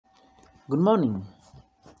Good morning.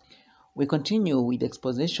 We continue with the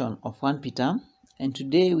exposition of 1 Peter, and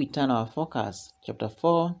today we turn our focus, chapter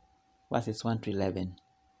 4, verses 1 to 11.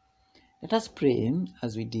 Let us pray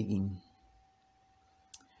as we dig in.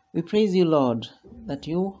 We praise you, Lord, that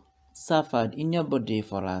you suffered in your body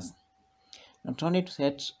for us, not only to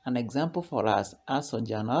set an example for us as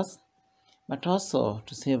sojourners, but also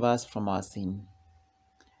to save us from our sin.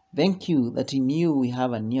 Thank you that in you we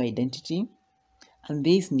have a new identity and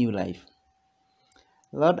this new life.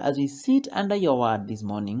 Lord, as we sit under your word this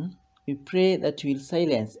morning, we pray that you will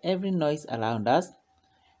silence every noise around us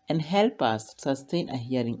and help us to sustain a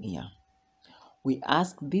hearing ear. We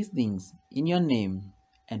ask these things in your name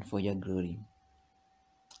and for your glory.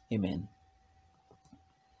 Amen.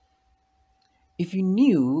 If you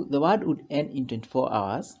knew the world would end in 24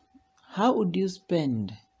 hours, how would you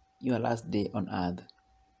spend your last day on earth?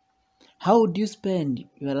 How would you spend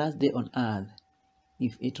your last day on earth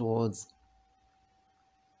if it was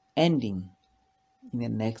ending in the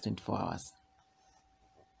next 24 hours?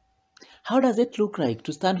 How does it look like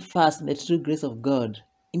to stand fast in the true grace of God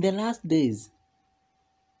in the last days?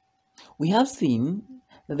 We have seen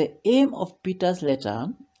that the aim of Peter's letter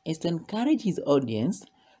is to encourage his audience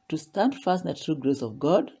to stand fast in the true grace of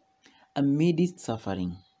God amidst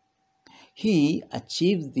suffering. He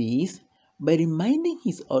achieves this by reminding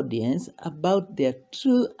his audience about their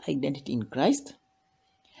true identity in Christ,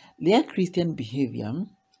 their Christian behavior,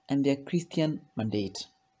 and their Christian mandate.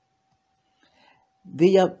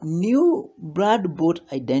 Their new blood-bought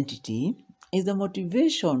identity is the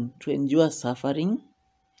motivation to endure suffering,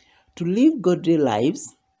 to live godly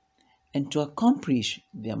lives, and to accomplish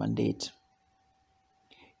their mandate.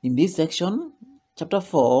 In this section, chapter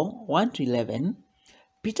 4, 1 to 11,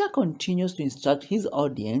 Peter continues to instruct his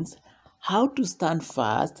audience how to stand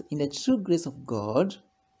fast in the true grace of God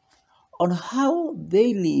on how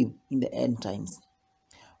they live in the end times,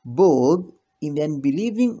 both in the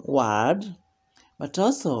unbelieving world but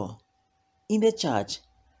also in the church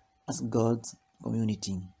as God's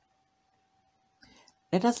community.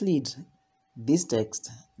 Let us read this text,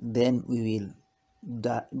 then we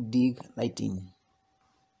will dig right in.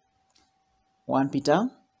 1 Peter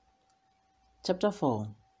chapter 4,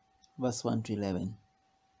 verse 1 to 11.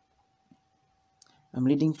 I'm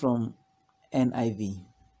reading from NIV.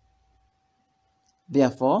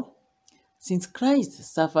 Therefore, since Christ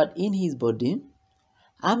suffered in his body,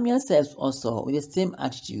 arm yourselves also with the same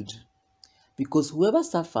attitude, because whoever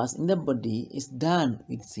suffers in the body is done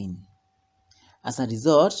with sin. As a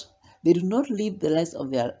result, they do not live the rest of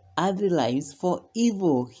their earthly lives for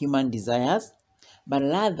evil human desires, but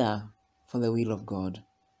rather for the will of God.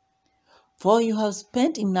 For you have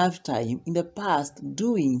spent enough time in the past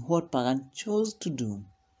doing what pagans chose to do,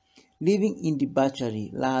 living in debauchery,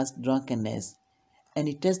 lust, drunkenness, and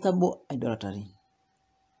detestable idolatry.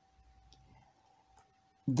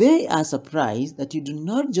 They are surprised that you do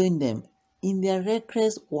not join them in their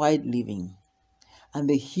reckless wild living, and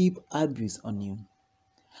they heap abuse on you.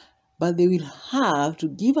 But they will have to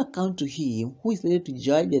give account to him who is ready to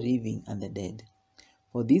judge the living and the dead.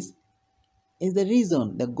 For this is the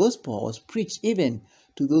reason the gospel was preached even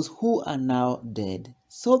to those who are now dead,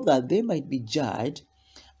 so that they might be judged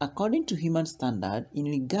according to human standard in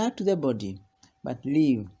regard to the body, but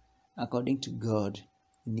live according to God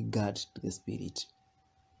in regard to the spirit.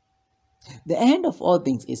 The end of all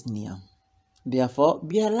things is near. Therefore,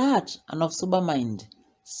 be alert and of sober mind,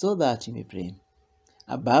 so that you may pray.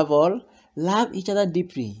 Above all, love each other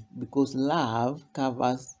deeply, because love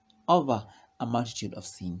covers over a multitude of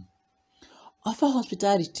sin. Offer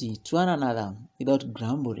hospitality to one another without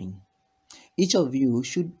grumbling. Each of you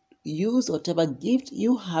should use whatever gift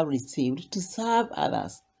you have received to serve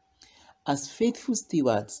others as faithful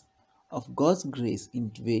stewards of God's grace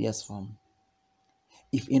in various forms.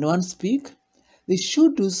 If anyone speak, they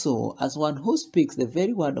should do so as one who speaks the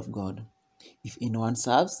very word of God. If anyone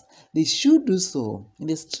serves, they should do so in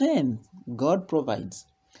the strength God provides,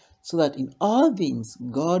 so that in all things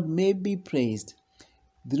God may be praised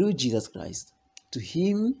through Jesus Christ. To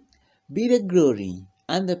him be the glory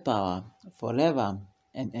and the power forever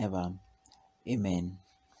and ever. Amen.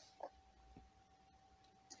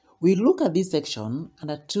 We look at this section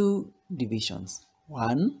under two divisions.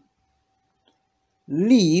 1.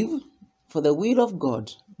 Live for the will of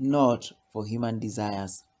God, not for human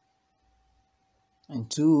desires. And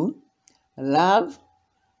 2. Love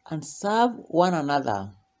and serve one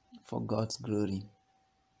another for God's glory.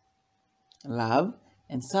 Love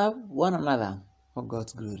and serve one another for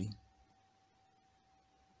God's glory.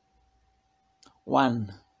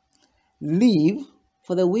 1. Live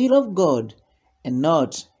for the will of God and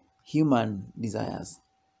not human desires.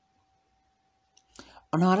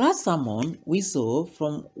 On our last sermon, we saw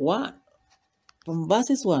from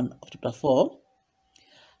verses 1 of chapter 4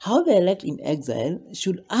 how the elect in exile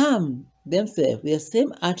should arm themselves with the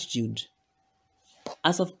same attitude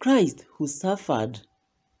as of Christ who suffered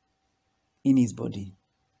in his body.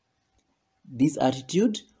 This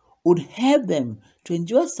attitude would help them to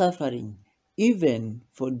endure suffering even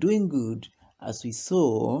for doing good, as we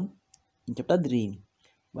saw in chapter 3,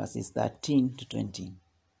 verses 13 to 20.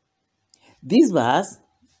 This verse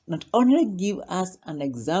not only gives us an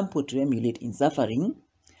example to emulate in suffering,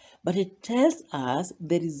 but it tells us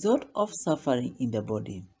the result of suffering in the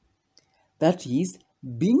body. That is,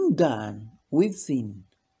 being done with sin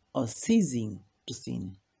or ceasing to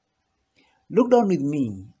sin. Look down with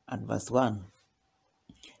me at verse 1.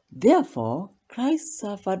 Therefore, Christ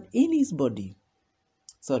suffered in his body.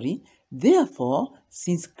 Therefore,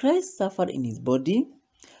 since Christ suffered in his body,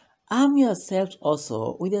 arm yourselves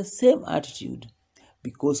also with the same attitude,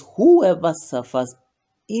 because whoever suffers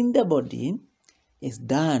in the body is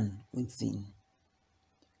done with sin.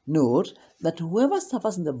 Note that whoever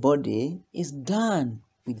suffers in the body is done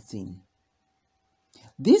with sin.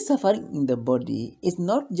 This suffering in the body is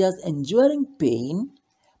not just enduring pain,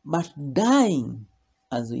 but dying,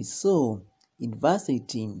 as we saw in verse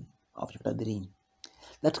 18 of chapter 3,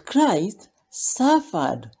 that Christ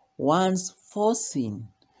suffered once for sin,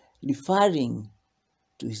 referring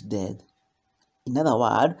to his death. In other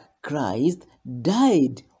words, Christ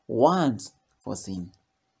died once for sin.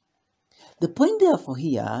 The point therefore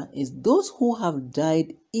here is those who have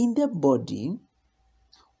died in the body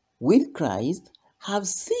with Christ have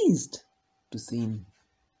ceased to sin.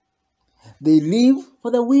 They live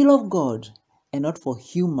for the will of God and not for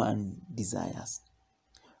human desires.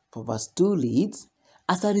 For verse 2 reads,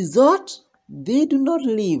 as a result, they do not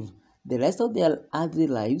live the rest of their earthly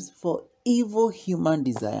lives for evil human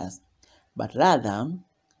desires, but rather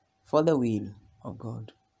for the will of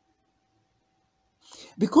God.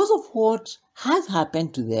 Because of what has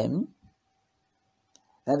happened to them,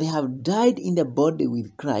 that they have died in the body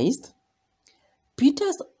with Christ,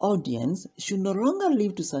 Peter's audience should no longer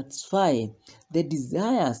live to satisfy the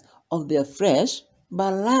desires of their flesh,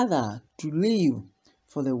 but rather to live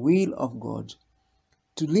for the will of God,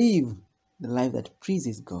 to live the life that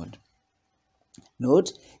pleases God.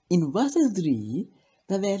 Note in verses 3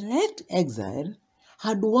 that the elect exile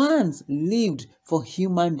had once lived for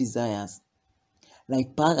human desires,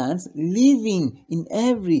 like pagans living in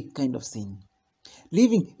every kind of sin,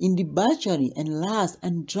 living in debauchery and lust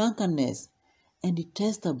and drunkenness and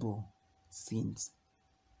detestable sins.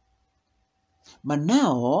 But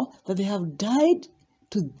now that they have died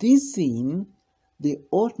to this sin, they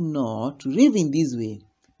ought not to live in this way,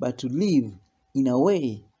 but to live in a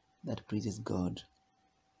way that pleases God.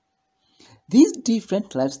 This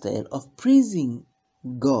different lifestyle of praising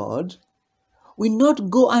God will not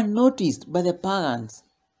go unnoticed by the pagans,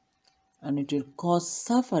 and it will cause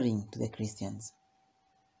suffering to the Christians.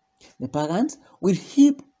 The pagans will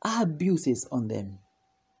heap abuses on them.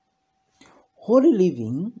 Holy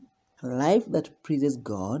living, a life that pleases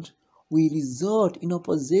God, will result in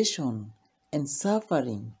opposition and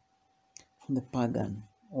suffering from the pagan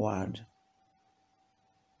world.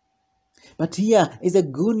 But here is the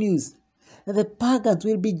good news that the pagans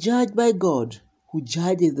will be judged by God, who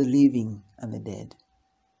judges the living and the dead.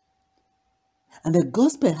 And the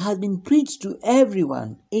gospel has been preached to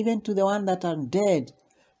everyone, even to the ones that are dead,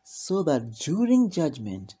 so that during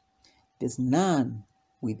judgment, there's none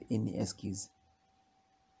with any excuse.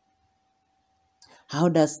 How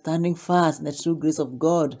does standing fast in the true grace of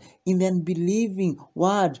God in the unbelieving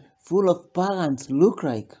world full of pagans look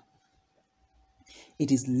like?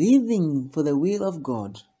 It is living for the will of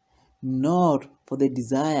God, not for the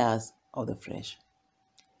desires of the flesh.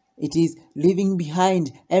 It is leaving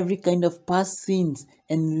behind every kind of past sins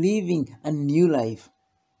and living a new life.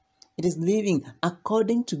 It is living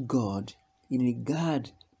according to God in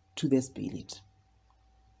regard to the Spirit.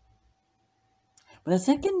 But the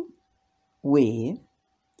second way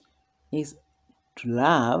is to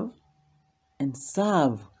love and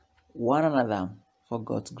serve one another for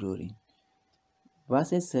God's glory.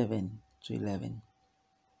 Verses 7 to 11.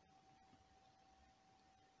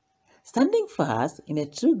 Standing fast in the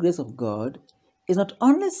true grace of God is not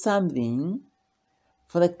only something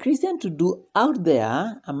for the Christian to do out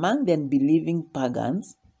there among the unbelieving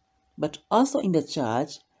pagans, but also in the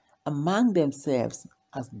church among themselves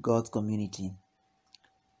as God's community.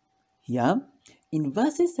 Here, in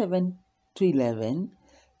verses 7 to 11,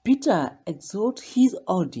 Peter exhorts his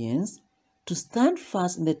audience to stand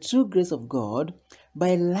fast in the true grace of God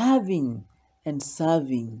by loving and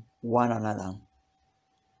serving one another.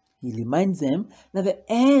 He reminds them that the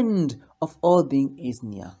end of all things is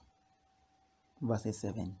near. Verse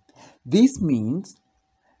 7. This means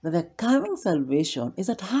that the coming salvation is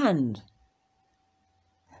at hand,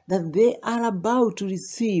 that they are about to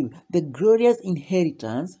receive the glorious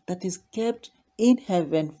inheritance that is kept in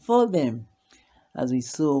heaven for them, as we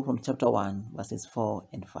saw from chapter 1, verses 4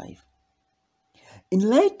 and 5. In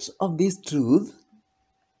light of this truth,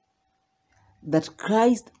 that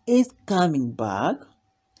Christ is coming back,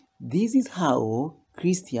 this is how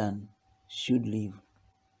Christians should live.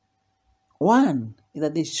 One is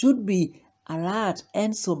that they should be alert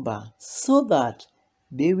and sober so that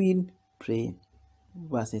they will pray.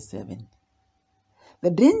 Verse 7.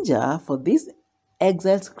 The danger for this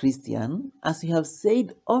exiled Christian, as we have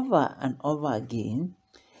said over and over again,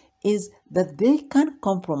 is that they can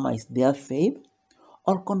compromise their faith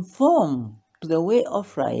or conform to the way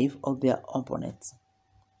of life of their opponents.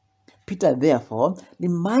 Peter therefore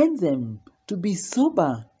reminds them to be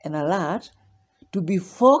sober and alert, to be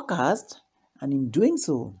focused, and in doing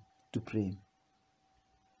so, to pray.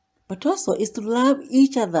 But also is to love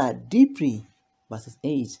each other deeply. Verses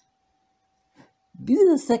 8. This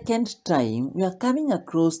is the second time we are coming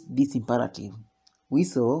across this imperative. We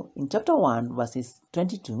saw in chapter 1, verses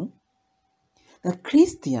 22, that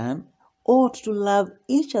Christians ought to love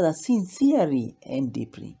each other sincerely and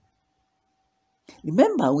deeply.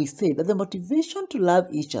 Remember, we said that the motivation to love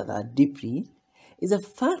each other deeply is the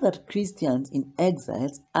fact that Christians in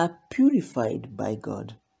exiles are purified by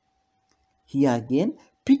God. Here again,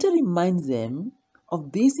 Peter reminds them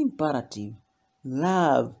of this imperative: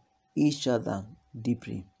 love each other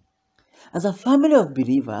deeply. As a family of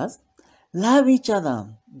believers, love each other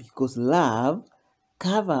because love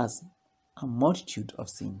covers a multitude of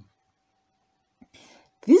sin.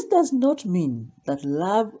 This does not mean that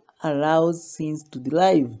love allows sins to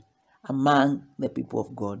thrive among the people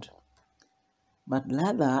of God, but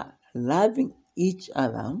rather loving each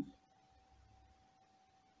other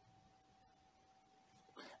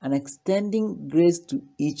and extending grace to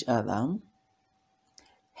each other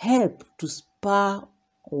help to spur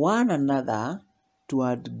one another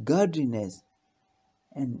toward godliness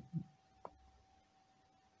and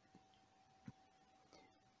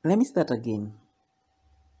let me start again.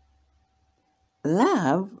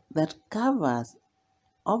 Love that covers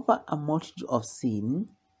over a multitude of sin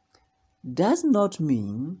does not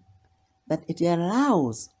mean that it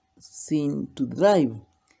allows sin to thrive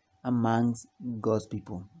amongst God's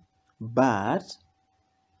people, but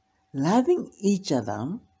loving each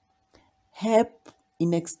other help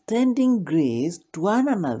in extending grace to one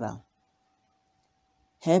another,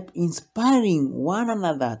 help inspiring one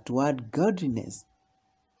another toward godliness,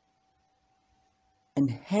 and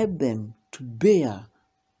help them to bear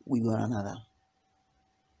with one another.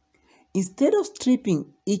 Instead of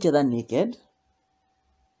stripping each other naked,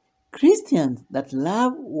 Christians that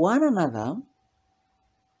love one another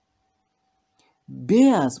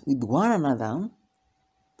bears with one another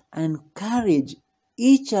and encourage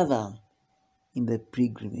each other in the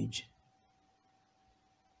pilgrimage.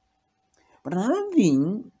 But another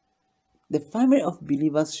thing the family of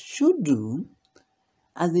believers should do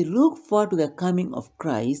as they look forward to the coming of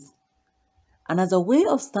Christ and as a way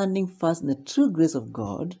of standing fast in the true grace of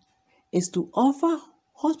God is to offer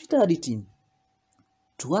hospitality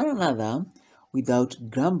to one another without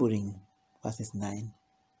grumbling. Verses 9.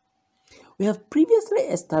 We have previously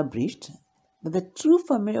established that the true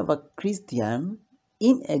family of a Christian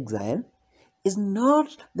in exile is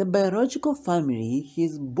not the biological family he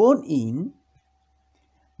is born in,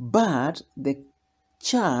 but the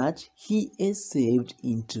church he is saved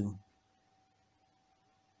into.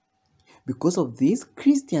 Because of this,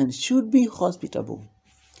 Christians should be hospitable.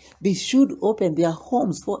 They should open their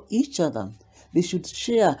homes for each other. They should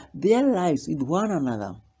share their lives with one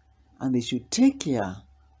another. And they should take care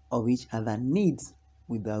of each other's needs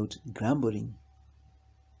without grumbling.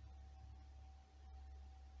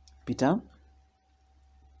 Peter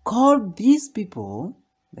called these people,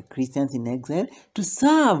 the Christians in exile, to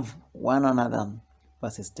serve one another.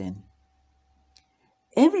 Verses 10.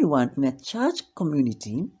 Everyone in a church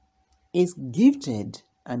community is gifted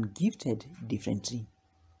and gifted differently.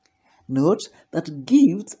 Note that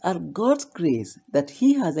gifts are God's grace that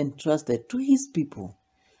He has entrusted to His people,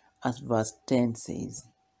 as verse 10 says,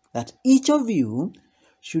 that each of you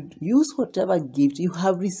should use whatever gift you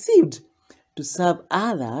have received to serve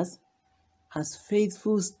others as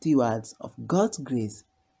faithful stewards of God's grace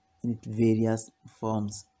in its various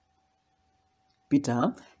forms.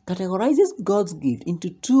 Peter categorizes God's gift into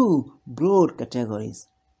two broad categories: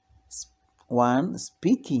 one,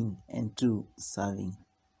 speaking, and two, serving.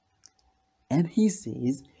 And he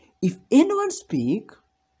says, If anyone speak,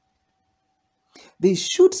 they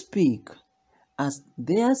should speak as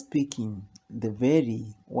they are speaking the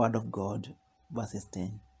very word of God. Verses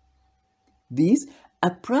 10. This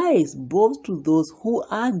applies both to those who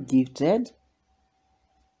are gifted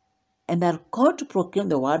and are called to proclaim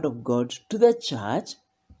the word of God to the church,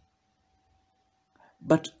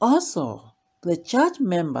 but also to the church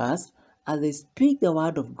members as they speak the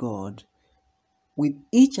word of God with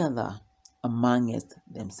each other amongst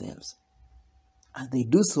themselves. As they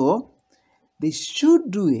do so, they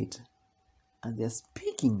should do it as they are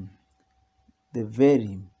speaking the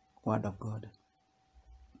very word of God.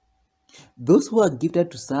 Those who are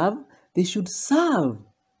gifted to serve, they should serve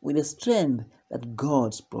with the strength that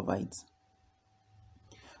God provides.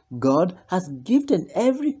 God has gifted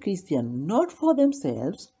every Christian not for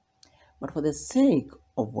themselves, but for the sake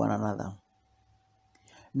of one another.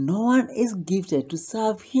 No one is gifted to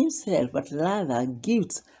serve himself, but rather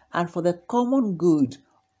gifts are for the common good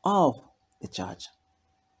of the church.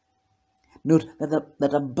 Note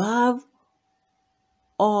that above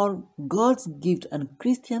all, God's gift and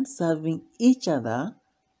Christians serving each other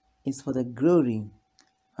is for the glory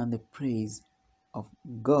and the praise of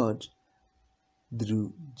God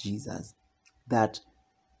through Jesus. That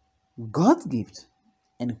God's gift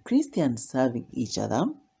and Christians serving each other,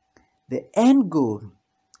 the end goal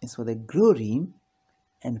is for the glory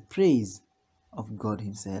and praise of God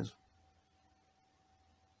Himself.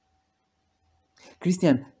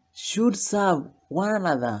 Christians should serve one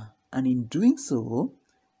another, and in doing so,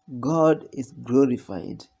 God is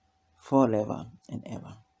glorified forever and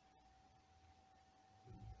ever.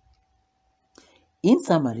 In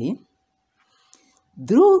summary,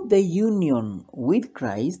 through the union with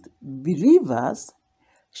Christ, believers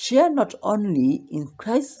share not only in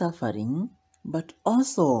Christ's suffering, but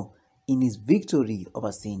also in His victory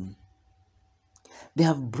over sin. They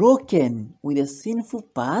have broken with a sinful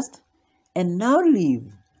past and now live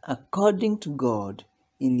according to God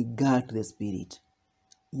in regard to the Spirit.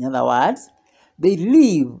 In other words, they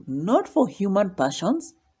live not for human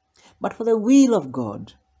passions, but for the will of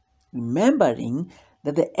God, remembering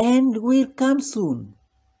that the end will come soon.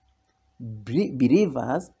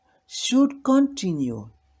 Believers should continue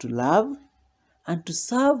to love and to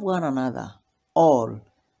serve one another, all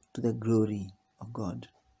to the glory of God.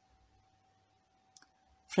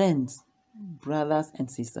 Friends, brothers and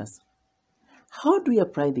sisters, how do we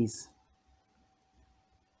apply this?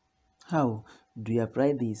 How do we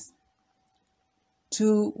apply this?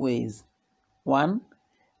 2 ways. 1,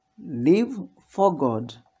 live for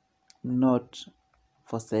God, not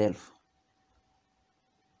for self.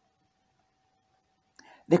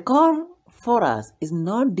 The call for us is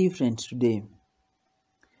not different today.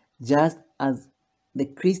 Just as the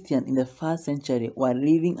Christians in the first century were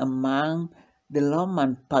living among the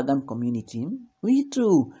Roman pagan community, we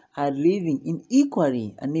too are living in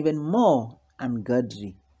equally and even more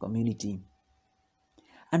ungodly community.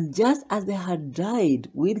 And just as they had died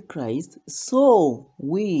with Christ, so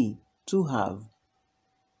we too have.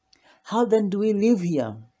 How then do we live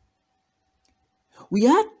here? We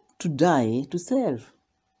are to die to self.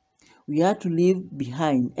 We are to leave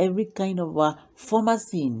behind every kind of former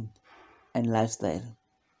sin and lifestyle.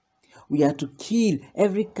 We are to kill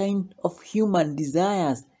every kind of human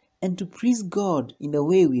desires and to please God in the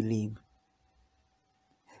way we live.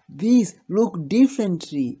 These look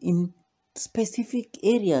differently in specific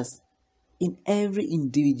areas in every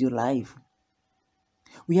individual life.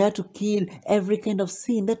 We are to kill every kind of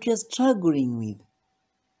sin that we are struggling with.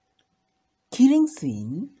 Killing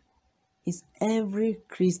sin is every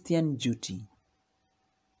Christian duty.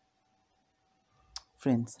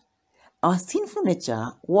 Friends, our sinful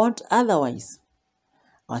nature wants otherwise.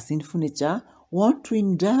 Our sinful nature wants to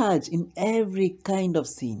indulge in every kind of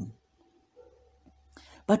sin.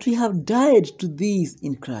 But we have died to these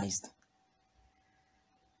in Christ.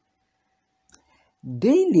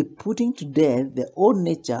 Daily putting to death the old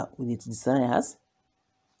nature with its desires,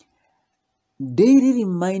 daily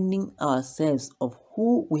reminding ourselves of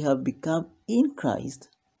who we have become in Christ,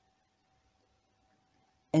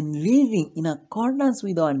 and living in accordance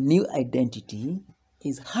with our new identity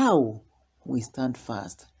is how we stand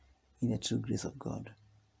fast in the true grace of God.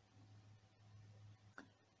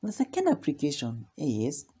 The second application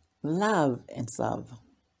is love and serve.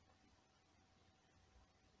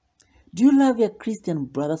 Do you love your Christian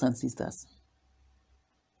brothers and sisters?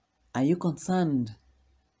 Are you concerned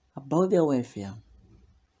about their welfare?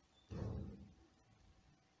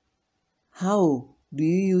 How do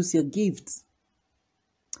you use your gifts?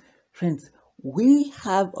 Friends, we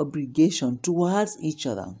have obligation towards each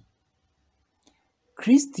other.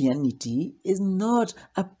 Christianity is not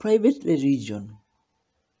a private religion.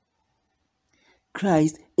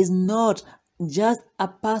 Christ is not just a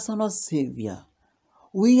personal savior.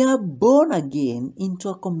 We are born again into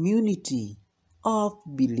a community of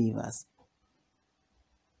believers.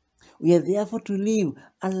 We are therefore to live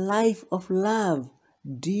a life of love,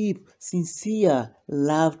 deep, sincere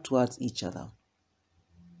love towards each other.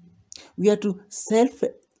 We are to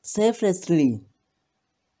selflessly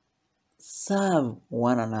serve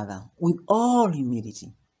one another with all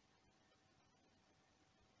humility.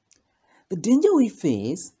 The danger we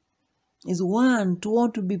face is one, to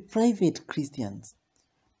want to be private Christians,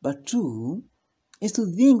 but two, is to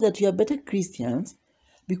think that we are better Christians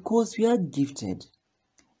because we are gifted,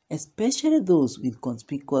 especially those with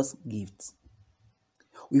conspicuous gifts.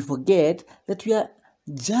 We forget that we are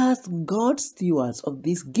just God's stewards of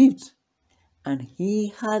this gift, and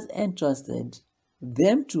He has entrusted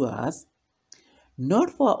them to us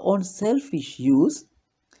not for our own selfish use,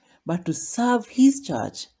 but to serve His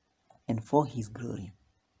church and for His glory.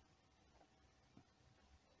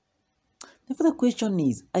 Therefore, the question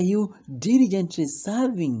is, are you diligently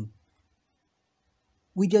serving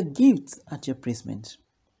with your gifts at your placement?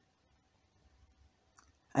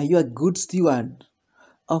 Are you a good steward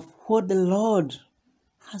of what the Lord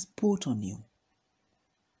has put on you?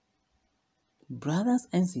 Brothers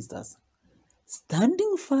and sisters,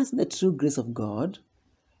 standing fast in the true grace of God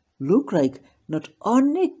look like not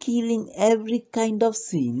only killing every kind of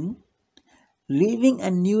sin, living a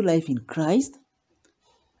new life in Christ,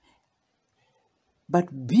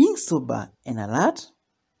 but being sober and alert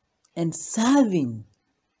and serving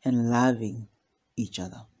and loving each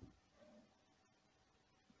other.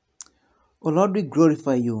 O Lord, we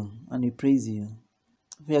glorify you and we praise you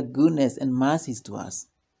for your goodness and mercies to us.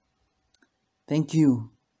 Thank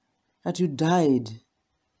you that you died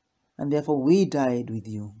and therefore we died with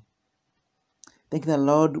you. Thank you,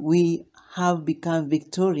 Lord, we have become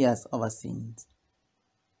victorious over sins.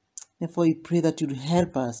 Therefore, we pray that you would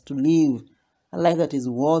help us to live a life that is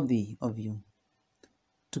worthy of you,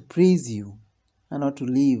 to praise you and not to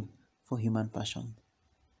live for human passion.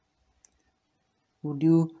 Would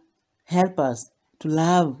you help us to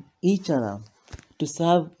love each other, to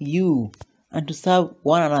serve you, and to serve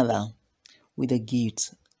one another with the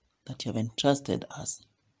gifts that you have entrusted us.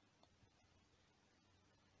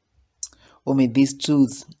 Oh, may these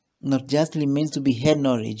truths not just remain to be head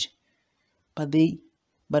knowledge, but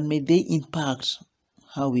may they impact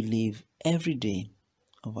how we live every day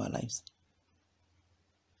of our lives.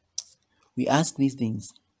 We ask these things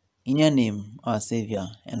in your name, our Savior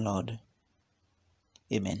and Lord.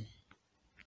 Amen.